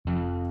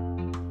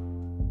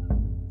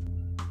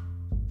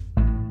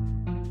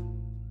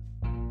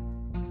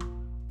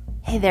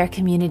Hey there,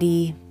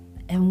 community,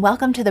 and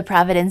welcome to the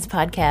Providence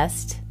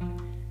Podcast.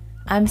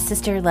 I'm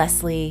Sister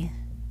Leslie,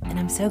 and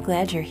I'm so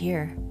glad you're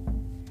here.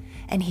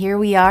 And here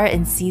we are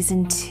in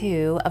Season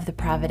 2 of the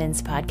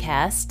Providence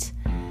Podcast.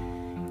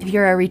 If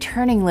you're a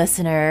returning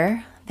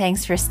listener,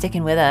 thanks for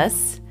sticking with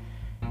us.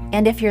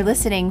 And if you're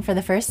listening for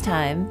the first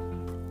time,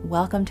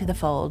 welcome to the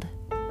fold.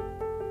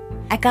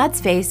 At God's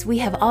Space, we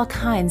have all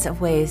kinds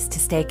of ways to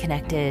stay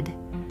connected.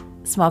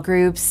 Small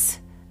groups,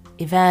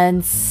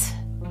 events,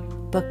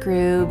 book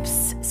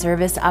groups,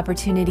 service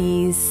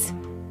opportunities,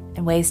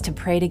 and ways to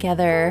pray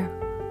together.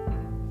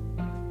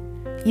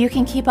 You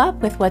can keep up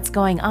with what's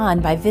going on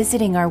by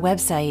visiting our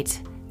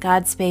website,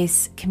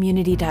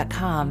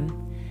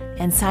 godspacecommunity.com,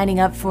 and signing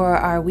up for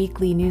our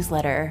weekly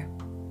newsletter.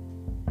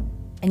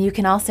 And you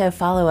can also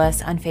follow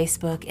us on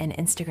Facebook and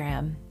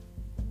Instagram.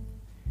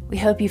 We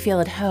hope you feel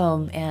at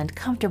home and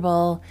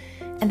comfortable,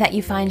 and that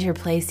you find your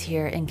place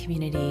here in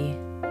community.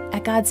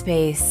 At God's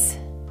Space,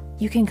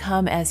 you can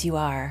come as you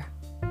are.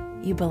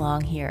 You belong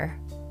here.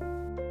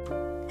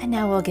 And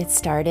now we'll get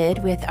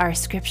started with our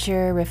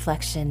scripture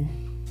reflection.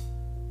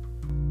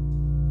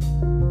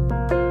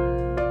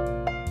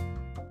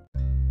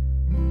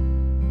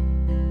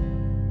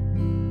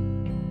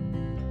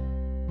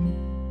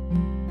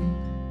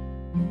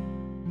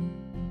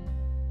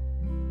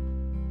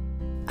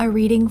 A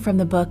reading from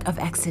the book of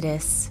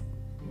Exodus.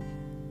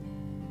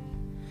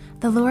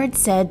 The Lord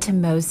said to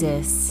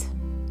Moses,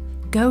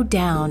 "Go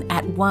down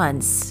at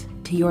once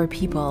to your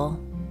people,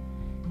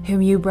 whom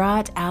you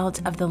brought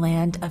out of the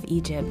land of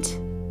Egypt,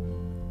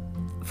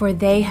 for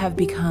they have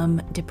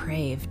become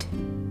depraved.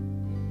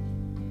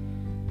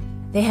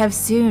 They have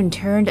soon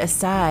turned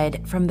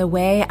aside from the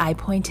way I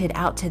pointed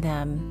out to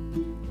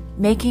them,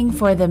 making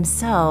for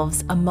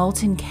themselves a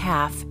molten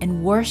calf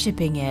and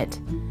worshiping it,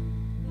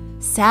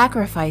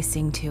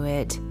 sacrificing to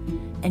it,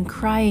 and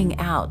crying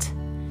out,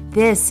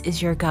 'This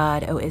is your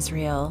God, O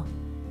Israel,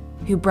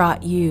 who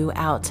brought you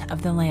out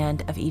of the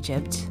land of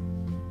Egypt.'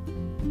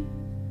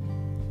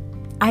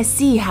 I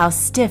see how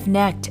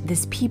stiff-necked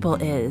this people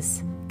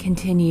is,"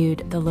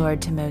 continued the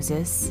Lord to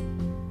Moses.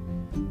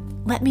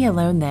 "Let me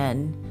alone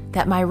then,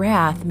 that my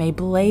wrath may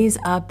blaze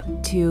up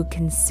to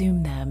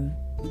consume them.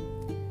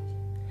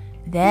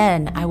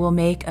 Then I will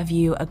make of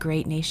you a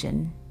great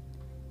nation."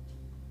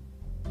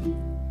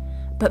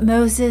 But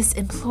Moses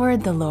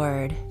implored the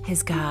Lord,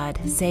 his God,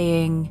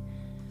 saying,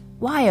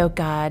 "Why, O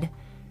God,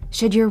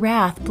 should your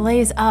wrath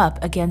blaze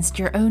up against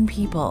your own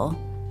people,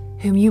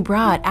 whom you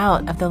brought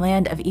out of the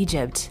land of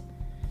Egypt,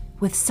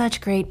 with such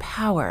great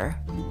power,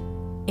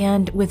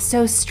 and with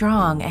so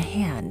strong a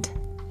hand?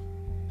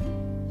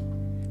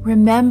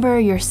 Remember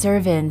your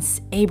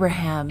servants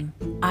Abraham,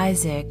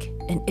 Isaac,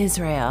 and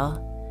Israel,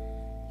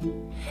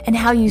 and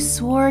how you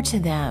swore to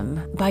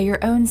them by your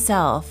own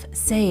self,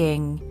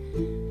 saying,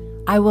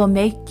 'I will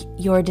make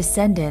your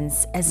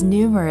descendants as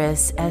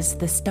numerous as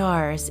the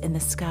stars in the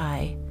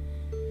sky.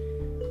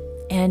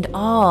 And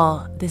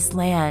all this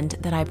land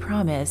that I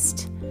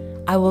promised,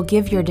 I will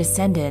give your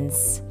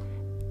descendants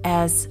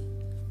as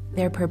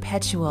their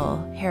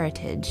perpetual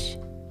heritage.'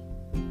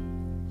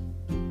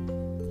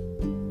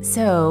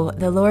 So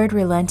the Lord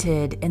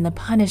relented in the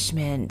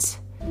punishment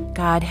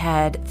God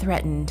had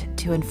threatened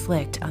to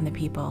inflict on the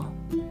people."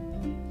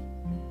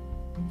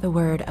 The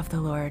word of the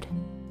Lord.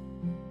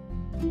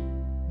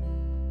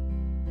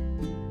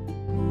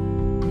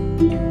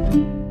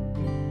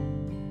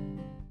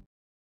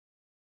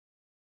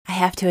 I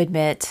have to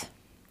admit,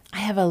 I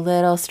have a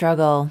little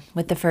struggle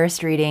with the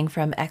first reading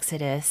from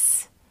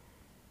Exodus.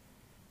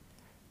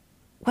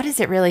 What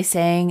is it really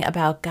saying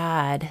about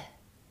God,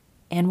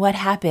 and what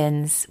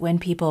happens when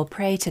people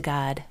pray to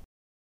God?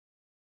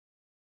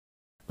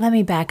 Let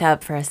me back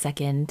up for a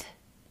second.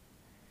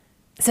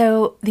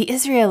 So the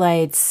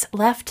Israelites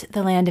left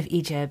the land of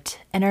Egypt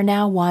and are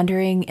now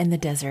wandering in the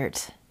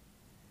desert.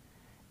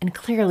 And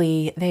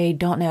clearly, they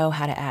don't know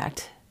how to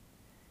act.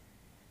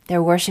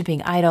 They're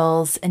worshiping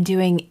idols and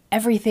doing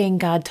everything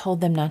God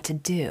told them not to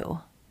do.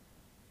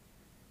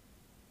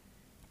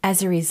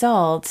 As a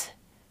result,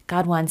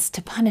 God wants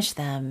to punish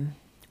them.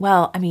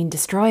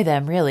 Destroy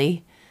them,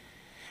 really.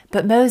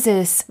 But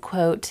Moses,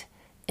 quote,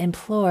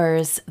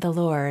 implores the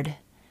Lord,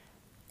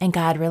 and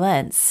God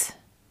relents.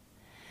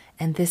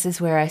 And this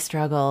is where I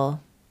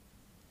struggle.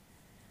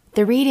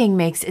 The reading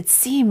makes it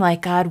seem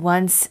like God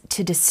wants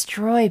to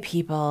destroy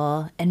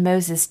people, and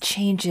Moses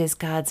changes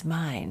God's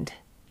mind.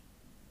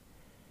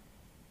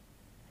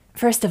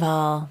 First of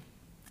all,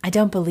 I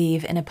don't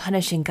believe in a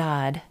punishing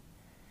God.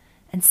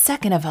 And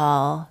second of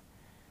all,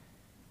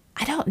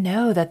 I don't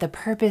know that the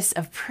purpose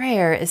of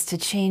prayer is to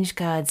change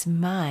God's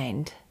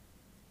mind,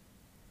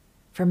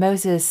 for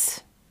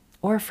Moses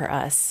or for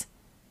us.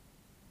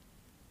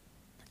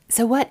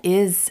 So what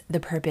is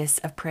the purpose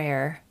of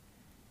prayer?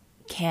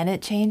 Can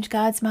it change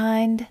God's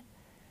mind?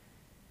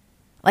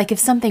 Like if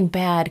something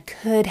bad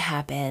could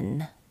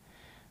happen,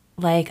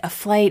 like a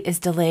flight is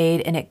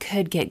delayed and it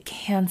could get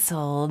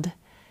canceled,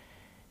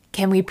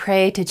 can we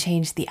pray to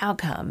change the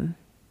outcome?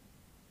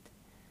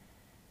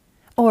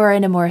 Or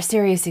in a more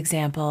serious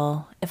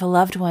example, if a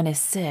loved one is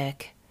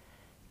sick,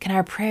 Can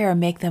our prayer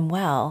make them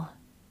well?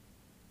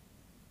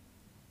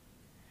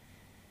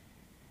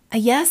 A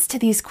yes to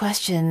these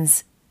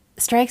questions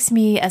strikes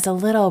me as a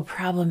little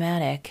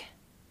problematic.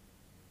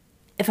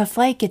 If a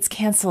flight gets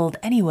canceled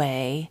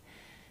anyway,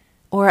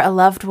 or a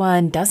loved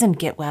one doesn't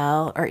get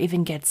well or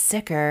even gets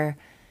sicker,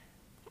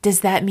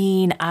 does that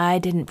mean I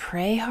didn't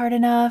pray hard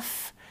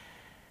enough?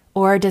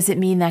 Or does it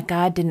mean that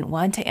God didn't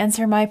want to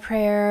answer my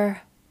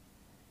prayer?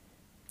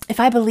 If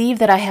I believe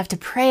that I have to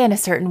pray in a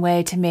certain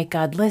way to make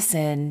God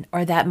listen,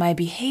 or that my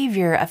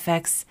behavior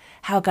affects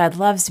how God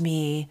loves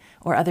me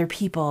or other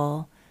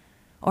people,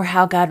 or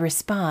how God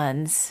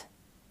responds,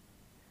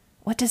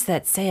 what does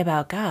that say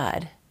about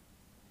God?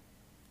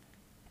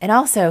 And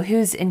also,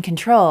 who's in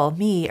control,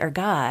 me or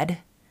God?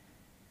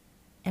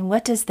 And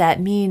what does that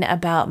mean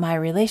about my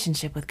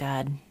relationship with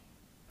God?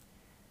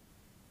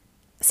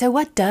 So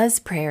what does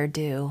prayer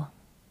do?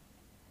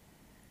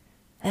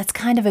 That's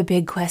kind of a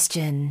big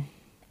question.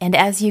 And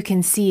as you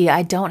can see,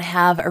 I don't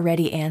have a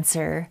ready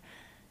answer,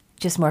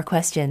 just more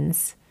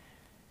questions.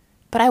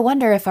 But I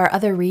wonder if our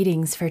other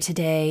readings for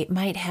today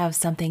might have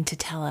something to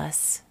tell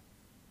us.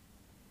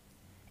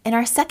 In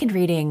our second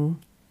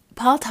reading,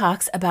 Paul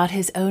talks about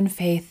his own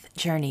faith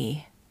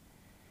journey.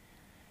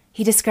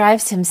 He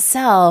describes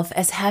himself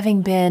as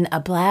having been a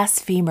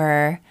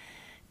blasphemer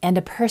and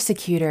a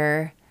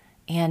persecutor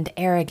and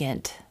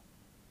arrogant.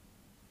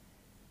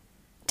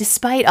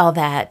 Despite all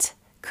that,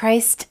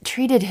 Christ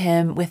treated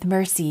him with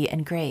mercy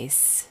and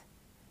grace.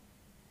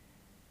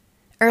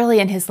 Early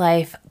in his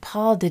life,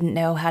 Paul didn't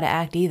know how to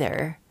act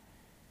either,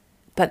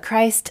 but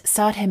Christ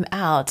sought him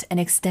out and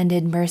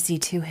extended mercy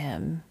to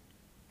him.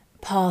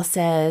 Paul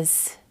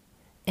says,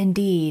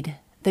 "Indeed,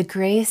 the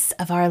grace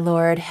of our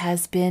Lord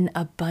has been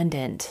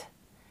abundant,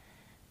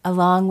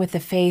 along with the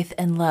faith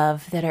and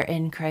love that are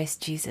in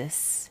Christ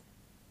Jesus."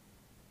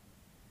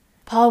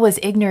 Paul was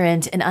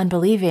ignorant and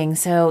unbelieving,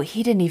 so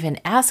he didn't even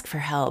ask for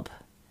help.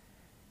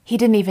 He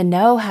didn't even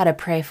know how to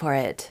pray for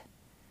it.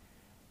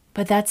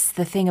 But that's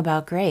the thing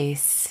about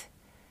grace.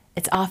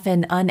 It's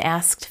often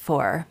unasked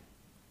for,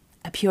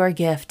 a pure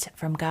gift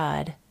from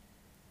God.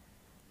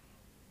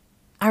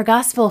 Our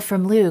gospel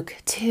from Luke,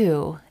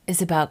 too,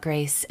 is about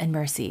grace and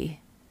mercy.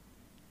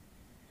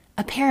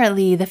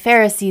 Apparently, the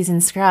Pharisees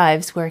and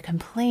scribes were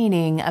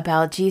complaining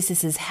about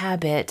Jesus'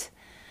 habit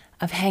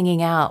of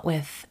hanging out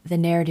with the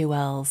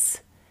ne'er-do-wells,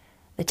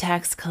 the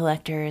tax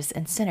collectors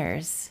and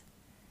sinners.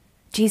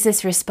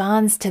 Jesus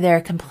responds to their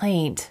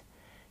complaint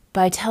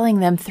by telling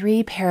them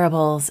 3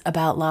 parables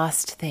about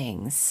lost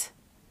things: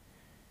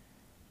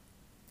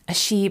 a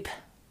sheep,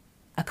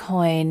 a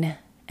coin,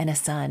 and a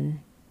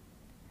son.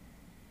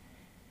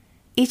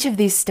 Each of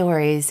these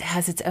stories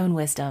has its own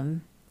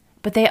wisdom,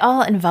 but they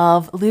all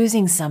involve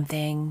losing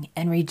something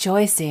and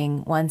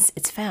rejoicing once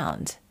it's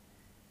found.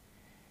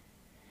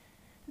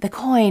 The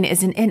coin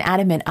is an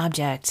inanimate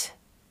object,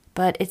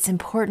 but it's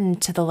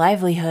important to the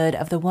livelihood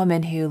of the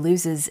woman who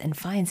loses and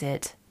finds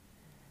it.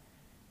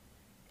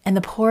 And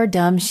the poor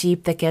dumb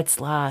sheep that gets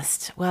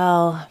lost,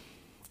 well,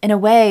 in a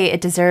way it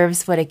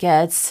deserves what it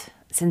gets,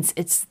 since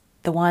it's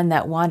the one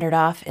that wandered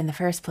off in the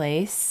first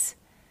place.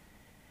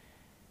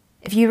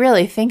 If you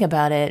really think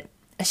about it,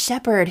 a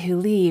shepherd who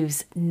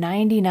leaves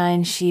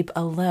 99 sheep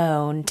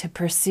alone to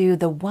pursue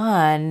the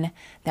one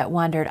that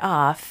wandered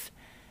off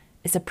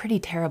is a pretty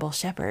terrible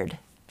shepherd.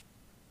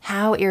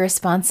 How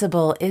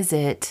irresponsible is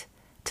it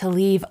to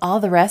leave all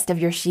the rest of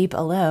your sheep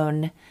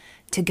alone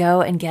to go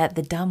and get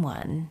the dumb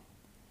one?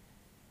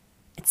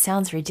 It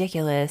sounds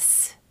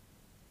ridiculous,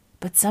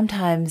 but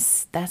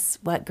sometimes that's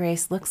what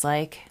grace looks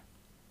like.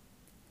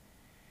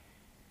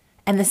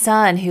 And the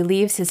son who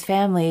leaves his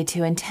family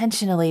to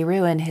intentionally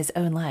ruin his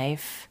own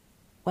life,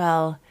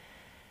 well,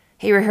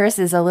 he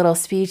rehearses a little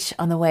speech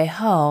on the way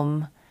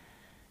home,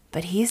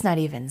 but he's not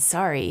even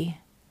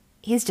sorry.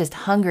 He's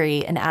just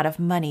hungry and out of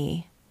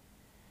money.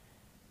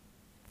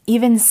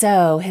 Even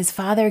so, his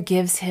father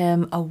gives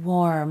him a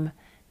warm,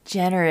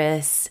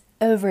 generous,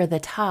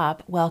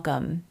 over-the-top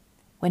welcome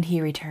when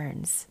he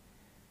returns,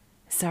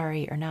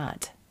 sorry or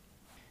not.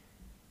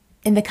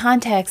 In the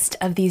context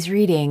of these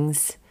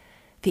readings,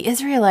 the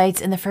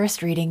Israelites in the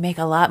first reading make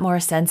a lot more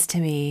sense to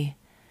me.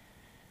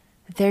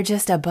 They're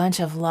just a bunch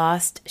of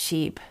lost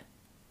sheep.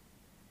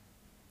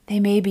 They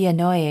may be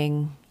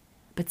annoying,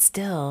 but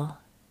still,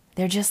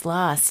 they're just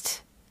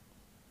lost.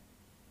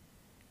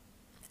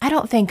 I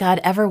don't think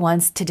God ever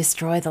wants to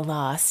destroy the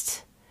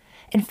lost.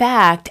 In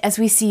fact, as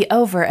we see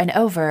over and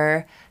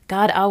over,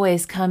 God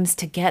always comes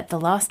to get the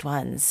lost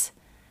ones.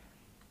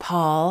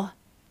 Paul,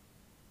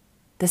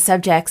 the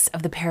subjects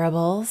of the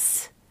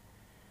parables,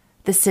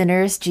 the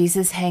sinners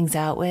Jesus hangs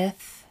out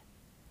with.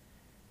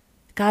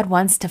 God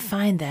wants to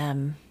find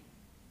them.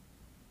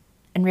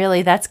 And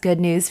really, that's good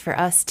news for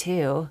us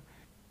too.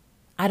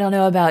 I don't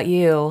know about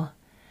you,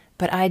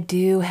 but I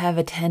do have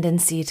a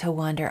tendency to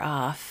wander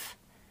off.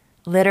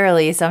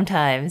 Literally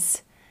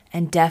sometimes,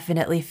 and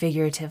definitely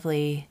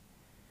figuratively.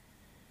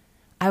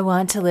 I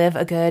want to live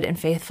a good and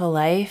faithful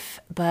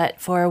life,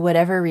 but for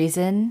whatever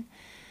reason,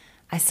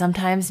 I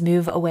sometimes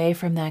move away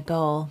from that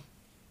goal.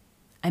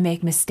 I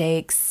make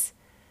mistakes.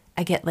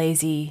 I get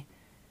lazy,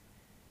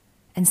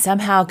 and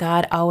somehow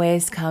God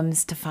always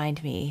comes to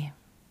find me.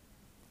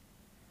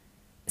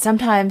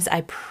 Sometimes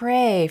I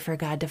pray for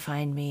God to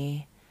find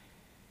me,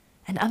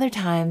 and other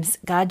times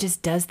God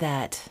just does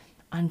that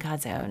on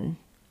God's own,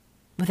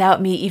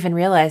 without me even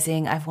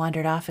realizing I've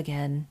wandered off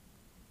again.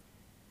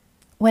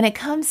 When it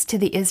comes to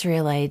the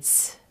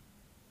Israelites,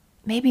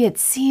 maybe it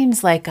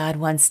seems like God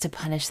wants to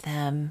punish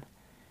them,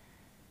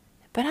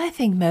 but I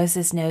think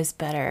Moses knows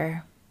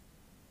better.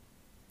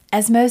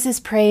 As Moses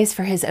prays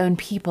for his own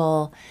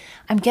people,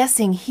 I'm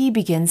guessing he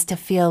begins to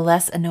feel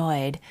less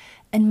annoyed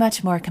and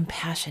much more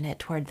compassionate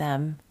toward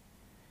them.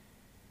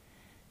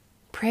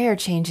 Prayer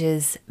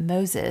changes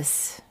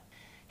Moses.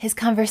 His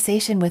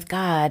conversation with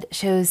God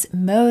shows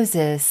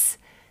Moses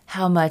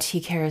how much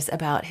he cares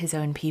about his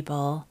own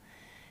people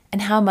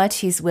and how much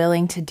he's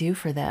willing to do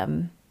for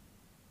them.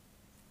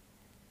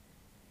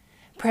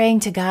 Praying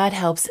to God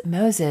helps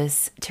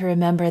Moses to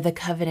remember the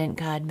covenant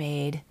God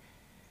made.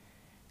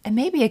 And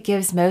maybe it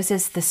gives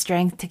Moses the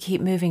strength to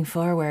keep moving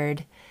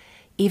forward,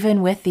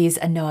 even with these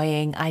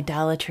annoying,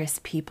 idolatrous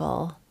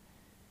people.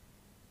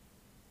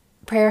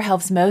 Prayer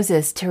helps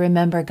Moses to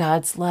remember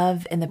God's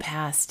love in the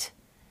past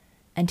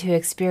and to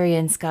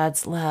experience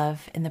God's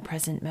love in the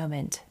present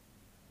moment.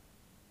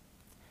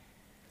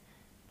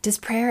 Does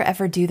prayer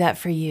ever do that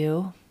for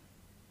you?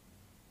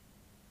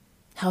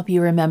 Help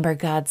you remember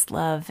God's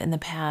love in the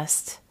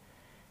past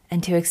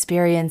and to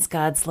experience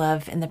God's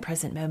love in the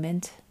present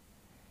moment?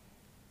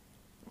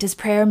 Does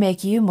prayer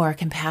make you more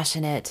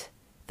compassionate,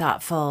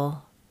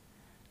 thoughtful,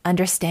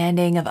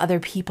 understanding of other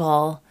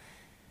people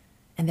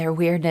and their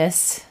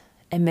weirdness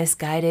and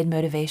misguided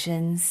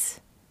motivations?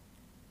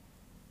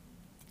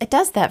 It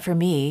does that for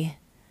me.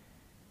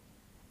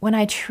 When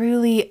I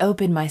truly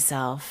open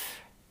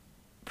myself,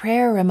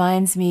 prayer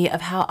reminds me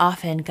of how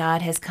often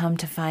God has come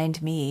to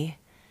find me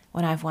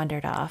when I've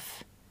wandered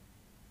off.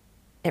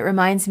 It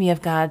reminds me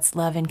of God's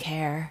love and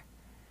care.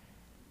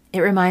 It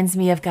reminds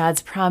me of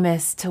God's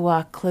promise to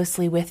walk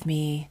closely with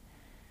me,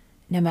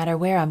 no matter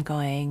where I'm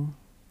going,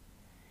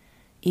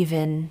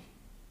 even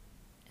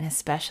and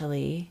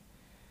especially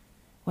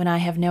when I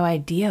have no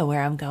idea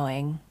where I'm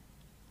going.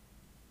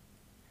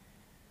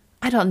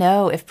 I don't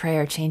know if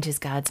prayer changes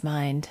God's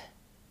mind.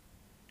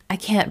 I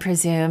can't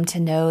presume to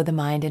know the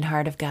mind and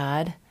heart of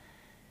God.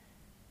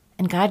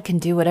 And God can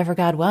do whatever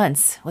God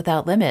wants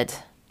without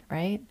limit,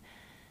 right?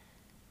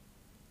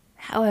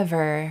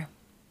 However,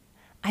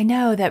 I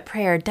know that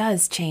prayer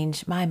does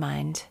change my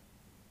mind.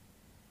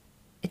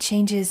 It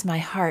changes my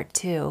heart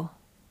too.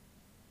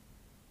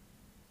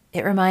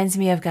 It reminds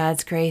me of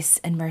God's grace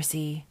and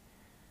mercy,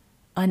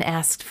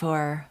 unasked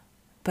for,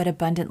 but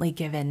abundantly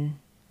given.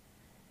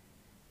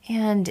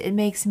 And it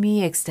makes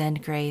me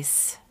extend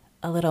grace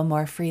a little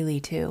more freely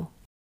too.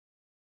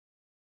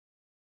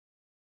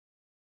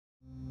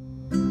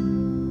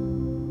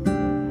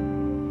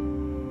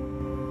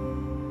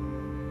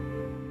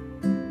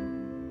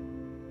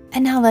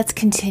 And now let's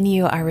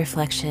continue our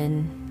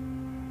reflection.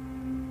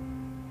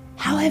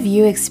 How have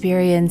you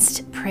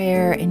experienced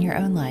prayer in your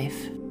own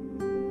life?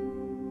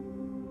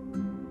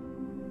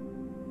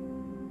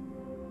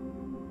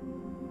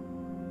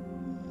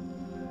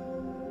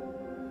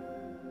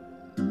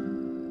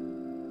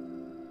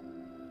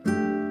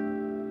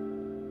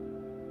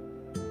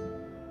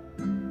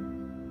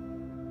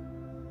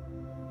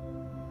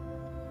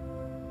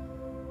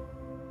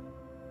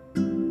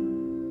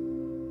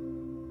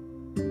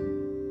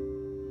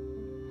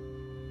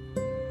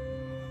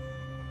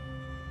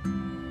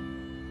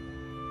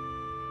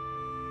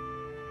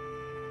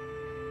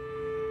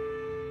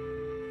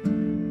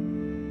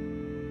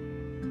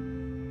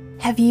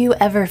 Have you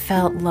ever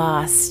felt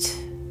lost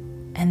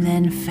and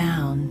then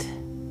found?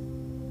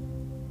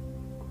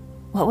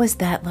 What was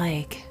that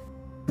like?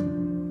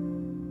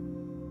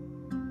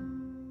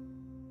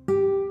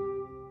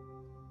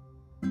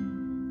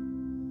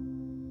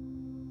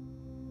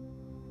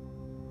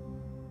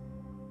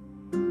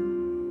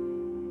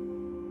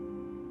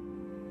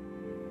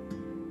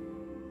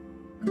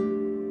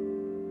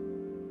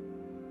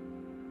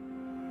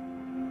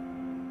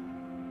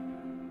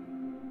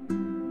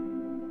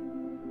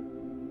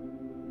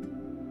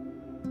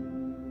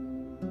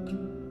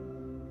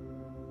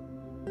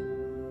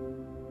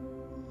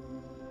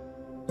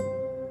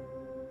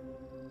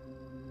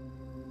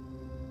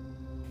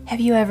 Have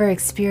you ever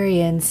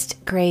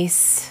experienced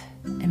grace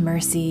and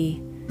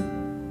mercy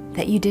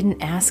that you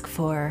didn't ask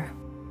for?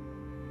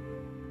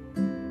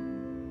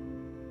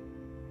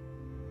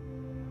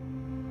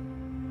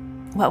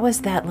 What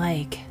was that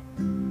like?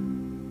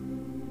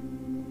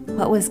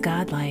 What was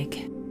God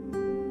like?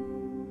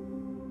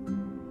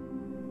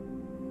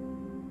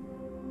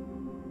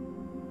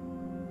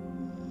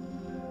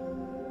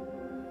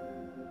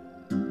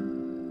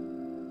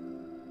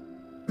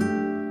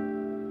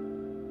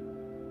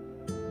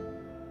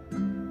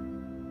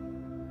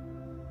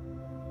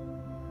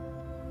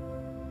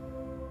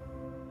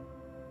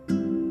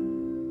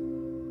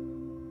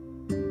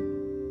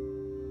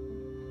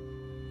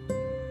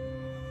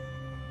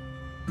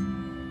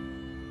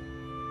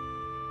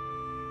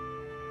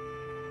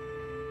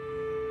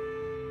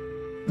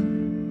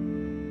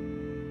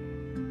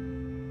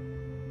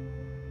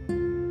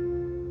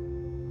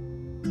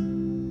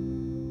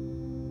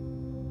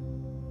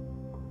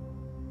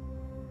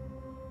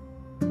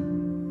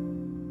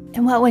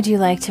 And what would you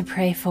like to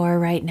pray for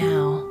right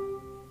now?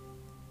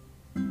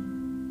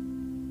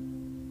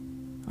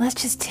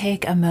 Let's just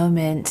take a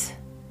moment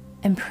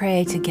and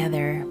pray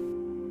together.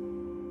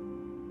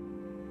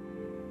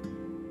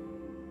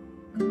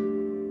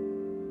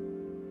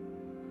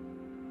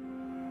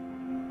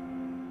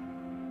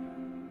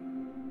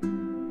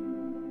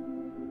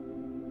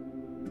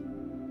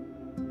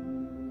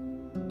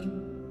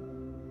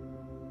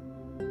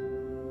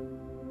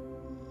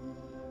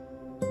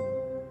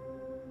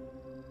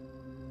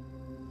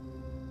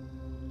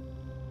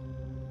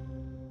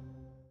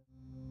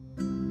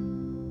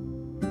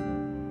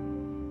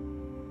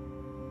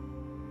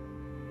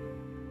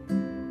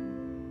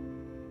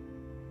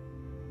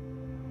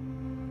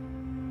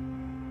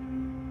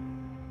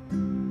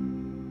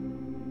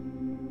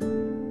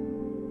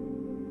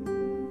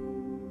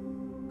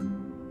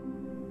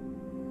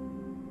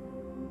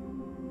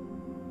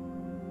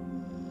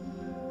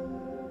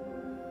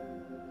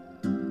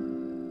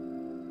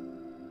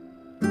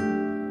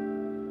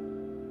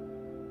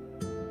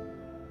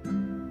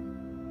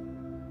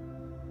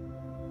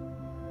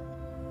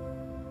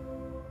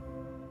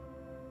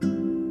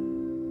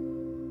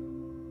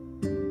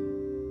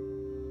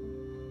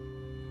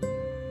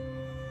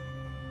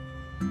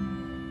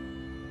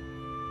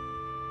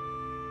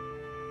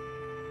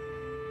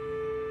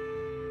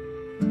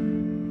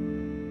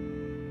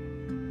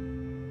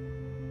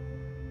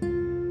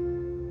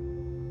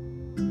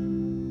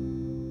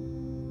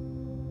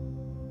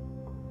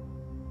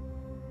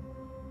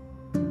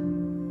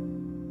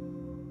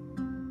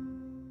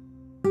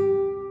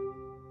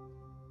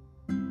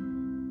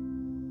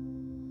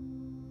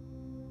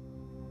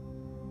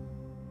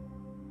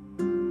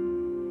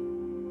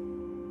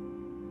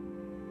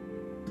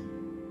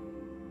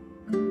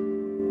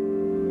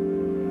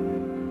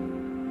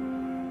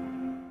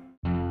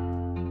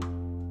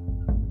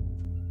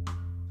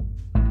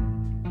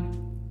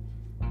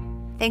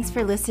 Thanks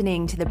for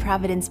listening to the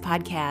Providence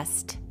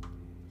Podcast.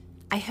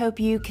 I hope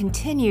you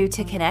continue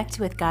to connect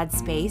with God's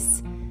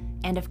space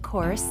and, of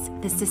course,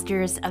 the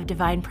Sisters of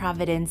Divine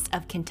Providence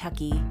of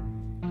Kentucky.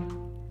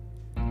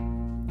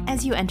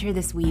 As you enter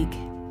this week,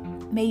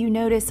 may you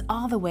notice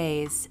all the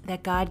ways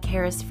that God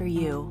cares for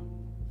you,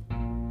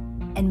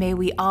 and may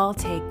we all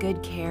take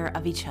good care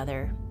of each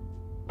other.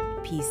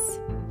 Peace.